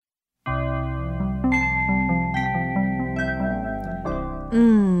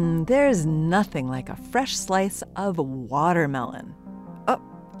There's nothing like a fresh slice of watermelon. Oh,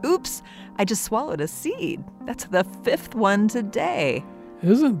 oops, I just swallowed a seed. That's the 5th one today.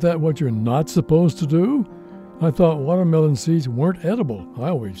 Isn't that what you're not supposed to do? I thought watermelon seeds weren't edible. I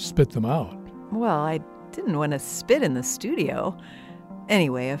always spit them out. Well, I didn't want to spit in the studio.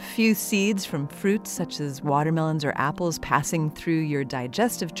 Anyway, a few seeds from fruits such as watermelons or apples passing through your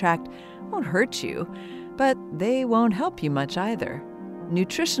digestive tract won't hurt you, but they won't help you much either.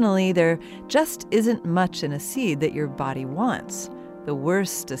 Nutritionally, there just isn't much in a seed that your body wants. The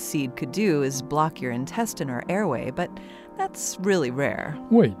worst a seed could do is block your intestine or airway, but that's really rare.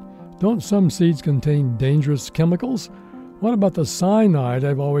 Wait, don't some seeds contain dangerous chemicals? What about the cyanide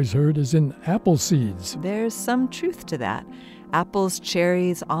I've always heard is in apple seeds? There's some truth to that. Apples,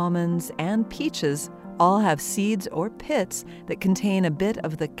 cherries, almonds, and peaches all have seeds or pits that contain a bit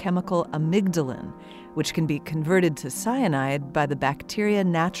of the chemical amygdalin, which can be converted to cyanide by the bacteria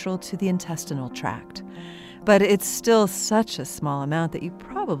natural to the intestinal tract. But it's still such a small amount that you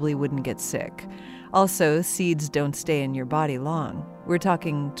probably wouldn't get sick. Also, seeds don't stay in your body long. We're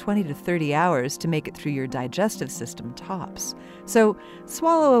talking 20 to 30 hours to make it through your digestive system tops. So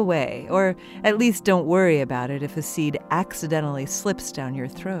swallow away, or at least don't worry about it if a seed accidentally slips down your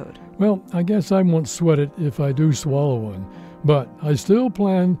throat. Well, I guess I won't sweat it if I do swallow one, but I still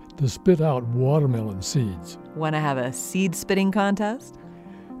plan to spit out watermelon seeds. Want to have a seed spitting contest?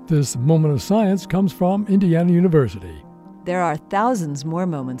 This moment of science comes from Indiana University. There are thousands more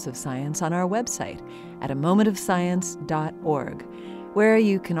moments of science on our website at amomentofscience.org, where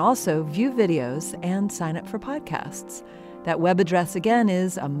you can also view videos and sign up for podcasts. That web address again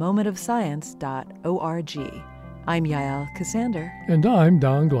is amomentofscience.org. I'm Yael Cassander. And I'm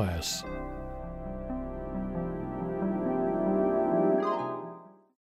Don Glass.